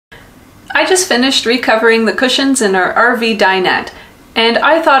I just finished recovering the cushions in our RV dinette, and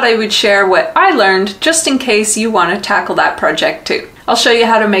I thought I would share what I learned just in case you want to tackle that project too. I'll show you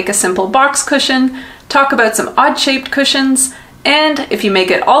how to make a simple box cushion, talk about some odd-shaped cushions, and if you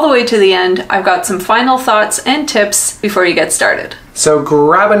make it all the way to the end, I've got some final thoughts and tips before you get started. So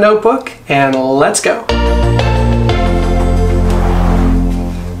grab a notebook and let's go.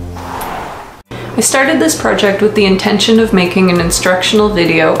 I started this project with the intention of making an instructional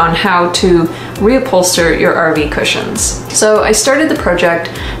video on how to reupholster your RV cushions. So I started the project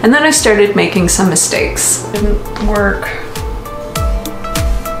and then I started making some mistakes. It didn't work.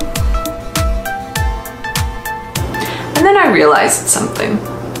 And then I realized something.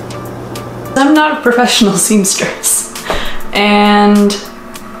 I'm not a professional seamstress. And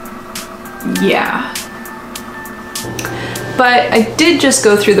yeah. But I did just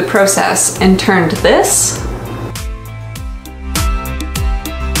go through the process and turned this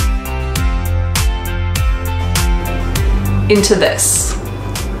into this.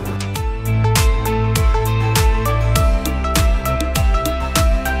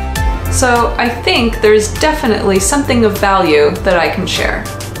 So I think there's definitely something of value that I can share.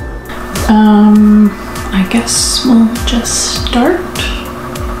 I guess we'll just start.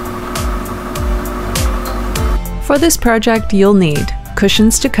 For this project, you'll need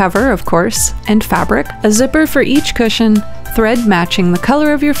cushions to cover, of course, and fabric, a zipper for each cushion, thread matching the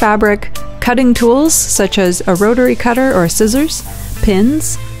color of your fabric, cutting tools such as a rotary cutter or scissors,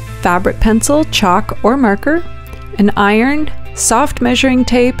 pins, fabric pencil, chalk or marker, an iron, soft measuring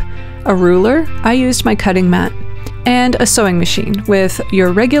tape, a ruler, I used my cutting mat, and a sewing machine with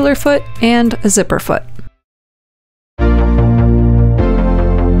your regular foot and a zipper foot.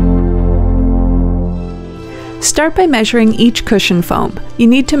 Start by measuring each cushion foam. You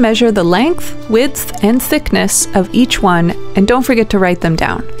need to measure the length, width, and thickness of each one, and don't forget to write them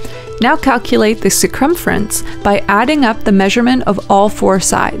down. Now calculate the circumference by adding up the measurement of all four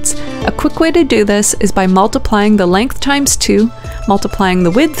sides. A quick way to do this is by multiplying the length times 2, multiplying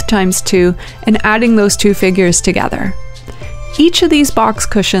the width times 2, and adding those two figures together. Each of these box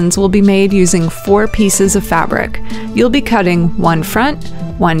cushions will be made using 4 pieces of fabric. You'll be cutting one front,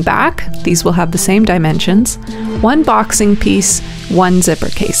 one back, these will have the same dimensions, one boxing piece, one zipper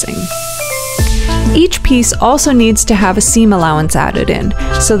casing. Each piece also needs to have a seam allowance added in,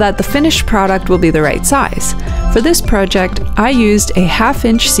 so that the finished product will be the right size. For this project, I used a 1/2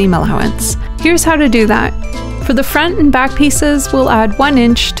 inch seam allowance. Here's how to do that. For the front and back pieces, we'll add 1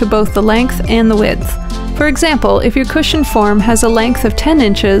 inch to both the length and the width. For example, if your cushion form has a length of 10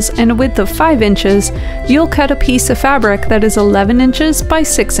 inches and a width of 5 inches, you'll cut a piece of fabric that is 11 inches by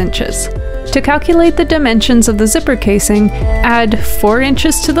 6 inches. To calculate the dimensions of the zipper casing, add 4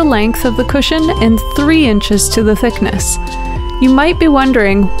 inches to the length of the cushion and 3 inches to the thickness. You might be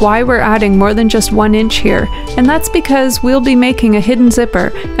wondering why we're adding more than just 1 inch here, and that's because we'll be making a hidden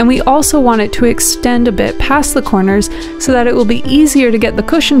zipper, and we also want it to extend a bit past the corners so that it will be easier to get the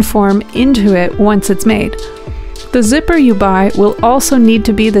cushion form into it once it's made. The zipper you buy will also need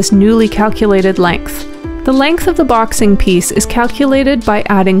to be this newly calculated length. The length of the boxing piece is calculated by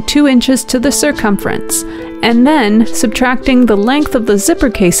adding 2 inches to the circumference, and then subtracting the length of the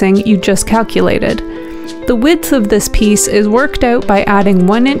zipper casing you just calculated. The width of this piece is worked out by adding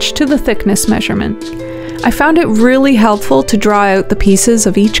 1 inch to the thickness measurement. I found it really helpful to draw out the pieces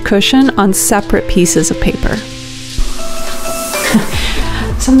of each cushion on separate pieces of paper.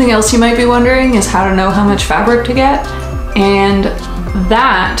 Something else you might be wondering is how to know how much fabric to get, and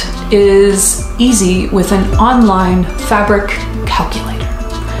that is easy with an online fabric calculator,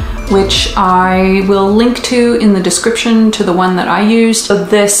 which I will link to in the description to the one that I used. So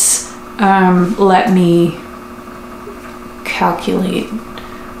this let me calculate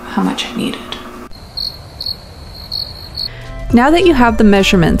how much I needed. Now that you have the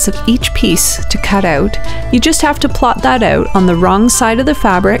measurements of each piece to cut out, you just have to plot that out on the wrong side of the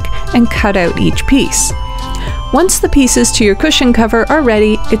fabric and cut out each piece. Once the pieces to your cushion cover are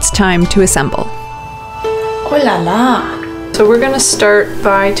ready, it's time to assemble. Oh la la! So we're going to start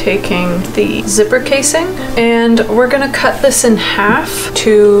by taking the zipper casing and we're going to cut this in half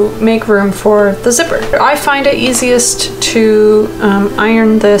to make room for the zipper. I find it easiest to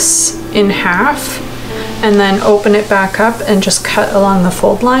iron this in half and then open it back up and just cut along the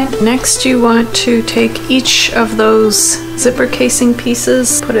fold line. Next, you want to take each of those zipper casing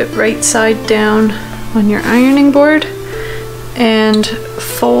pieces, put it right side down on your ironing board, and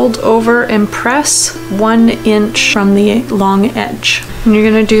fold over and press 1 inch from the long edge. And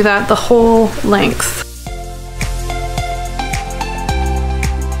you're going to do that the whole length.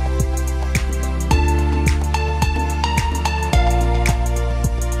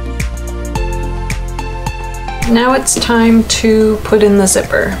 Now it's time to put in the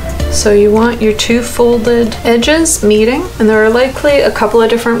zipper. So you want your two folded edges meeting, and there are likely a couple of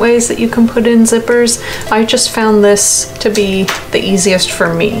different ways that you can put in zippers. I just found this to be the easiest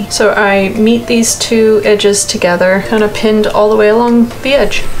for me. So I meet these two edges together, kind of pinned all the way along the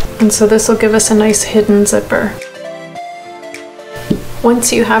edge. And so this will give us a nice hidden zipper.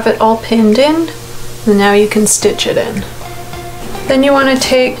 Once you have it all pinned in, now you can stitch it in. Then you want to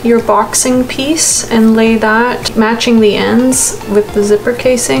take your boxing piece and lay that, matching the ends with the zipper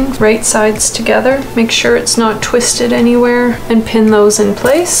casing, right sides together. Make sure it's not twisted anywhere and pin those in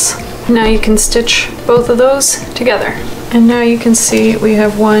place. Now you can stitch both of those together. And now you can see we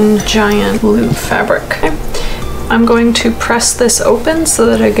have one giant loop fabric. Okay. I'm going to press this open so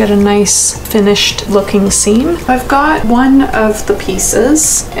that I get a nice finished looking seam. I've got one of the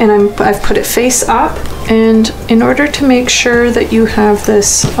pieces and I've put it face up, and in order to make sure that you have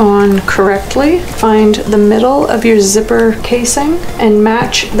this on correctly, find the middle of your zipper casing and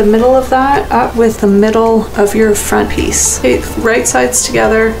match the middle of that up with the middle of your front piece. Okay, right sides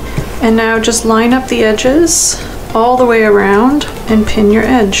together, and now just line up the edges all the way around and pin your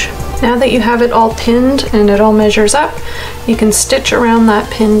edge. Now that you have it all pinned and it all measures up, you can stitch around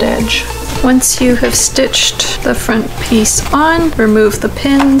that pinned edge. Once you have stitched the front piece on, remove the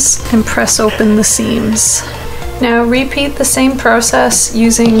pins and press open the seams. Now repeat the same process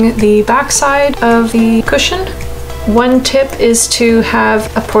using the back side of the cushion. One tip is to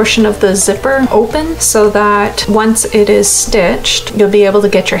have a portion of the zipper open so that once it is stitched, you'll be able to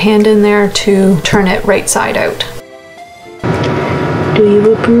get your hand in there to turn it right side out. Do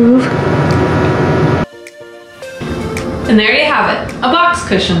you approve? And there you have it, a box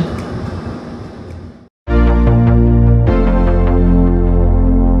cushion.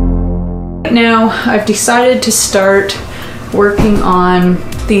 Now I've decided to start working on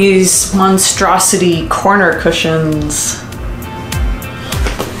these monstrosity corner cushions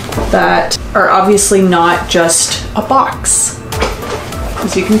that are obviously not just a box.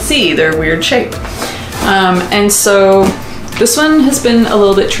 As you can see, they're weird shape. And so this one has been a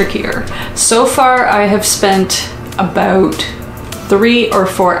little bit trickier. So far, I have spent about 3 or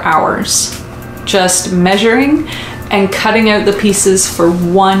 4 hours just measuring and cutting out the pieces for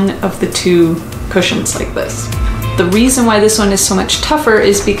one of the two cushions like this. The reason why this one is so much tougher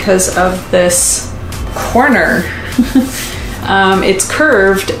is because of this corner. It's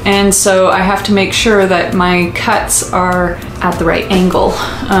curved, and so I have to make sure that my cuts are at the right angle.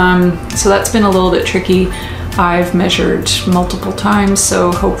 So that's been a little bit tricky. I've measured multiple times,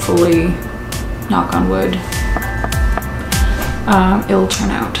 so hopefully, knock on wood, it'll turn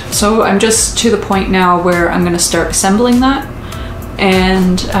out. So I'm just to the point now where I'm gonna start assembling that.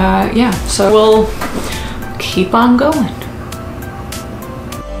 And yeah, so we'll keep on going.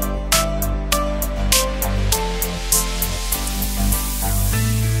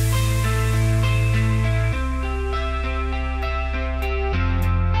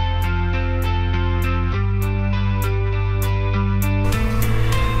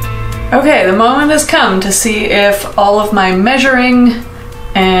 Okay, the moment has come to see if all of my measuring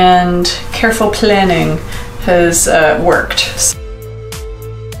and careful planning has worked.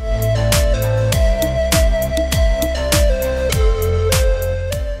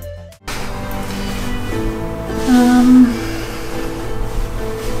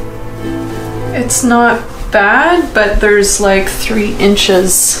 It's not bad, but there's like 3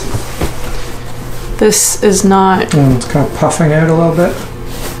 inches. This is not... It's kind of puffing out a little bit.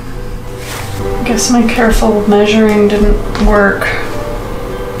 I guess my careful measuring didn't work.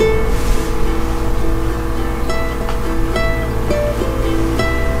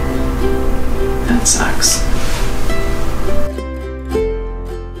 That sucks.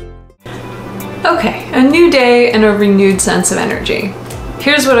 Okay, a new day and a renewed sense of energy.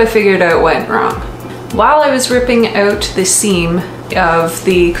 Here's what I figured out went wrong. While I was ripping out the seam of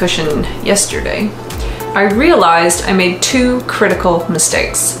the cushion yesterday, I realized I made 2 critical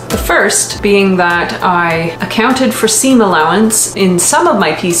mistakes. The first being that I accounted for seam allowance in some of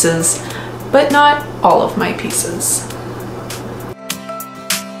my pieces, but not all of my pieces.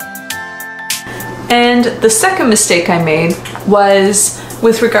 And the second mistake I made was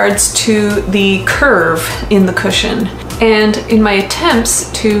with regards to the curve in the cushion. And in my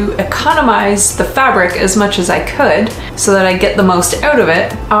attempts to economize the fabric as much as I could so that I get the most out of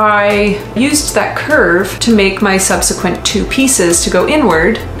it, I used that curve to make my subsequent 2 pieces to go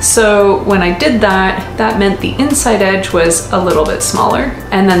inward. So when I did that, that meant the inside edge was a little bit smaller.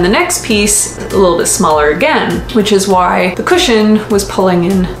 And then the next piece, a little bit smaller again, which is why the cushion was pulling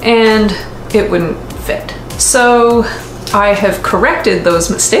in and it wouldn't fit. So I have corrected those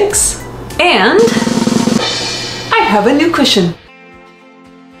mistakes, and have a new cushion.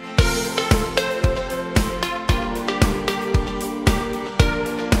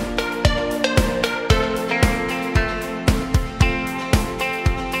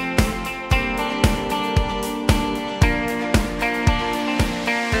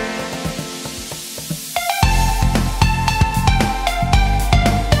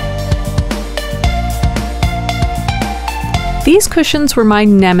 These cushions were my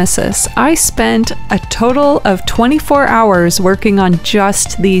nemesis. I spent a total of 24 hours working on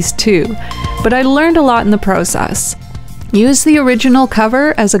just these two, but I learned a lot in the process. Use the original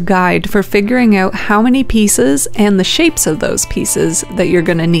cover as a guide for figuring out how many pieces and the shapes of those pieces that you're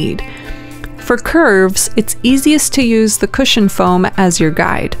going to need. For curves, it's easiest to use the cushion foam as your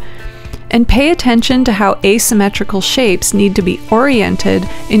guide. And pay attention to how asymmetrical shapes need to be oriented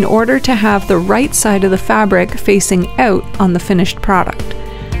in order to have the right side of the fabric facing out on the finished product.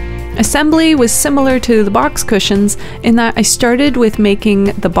 Assembly was similar to the box cushions in that I started with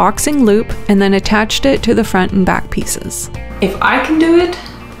making the boxing loop and then attached it to the front and back pieces. If I can do it,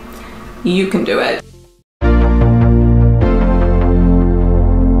 you can do it.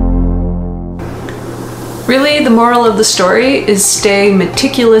 Really, the moral of the story is stay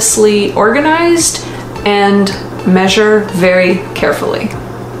meticulously organized and measure very carefully.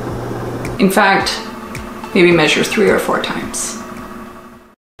 In fact, maybe measure 3 or 4 times.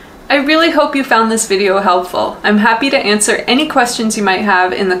 I really hope you found this video helpful. I'm happy to answer any questions you might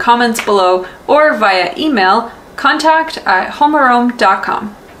have in the comments below or via email,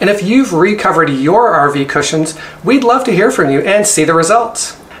 contact@homearome.com. And if you've recovered your RV cushions, we'd love to hear from you and see the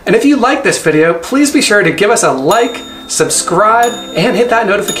results. And if you like this video, please be sure to give us a like, subscribe, and hit that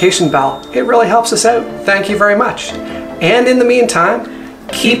notification bell. It really helps us out. Thank you very much. And in the meantime,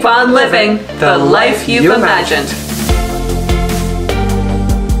 keep on living the life you've imagined.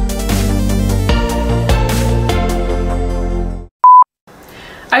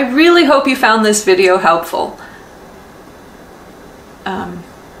 I really hope you found this video helpful.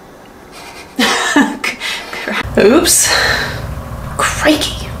 Oops.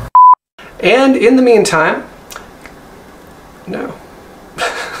 Crikey. And in the meantime, no.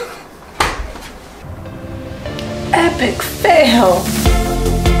 Epic fail.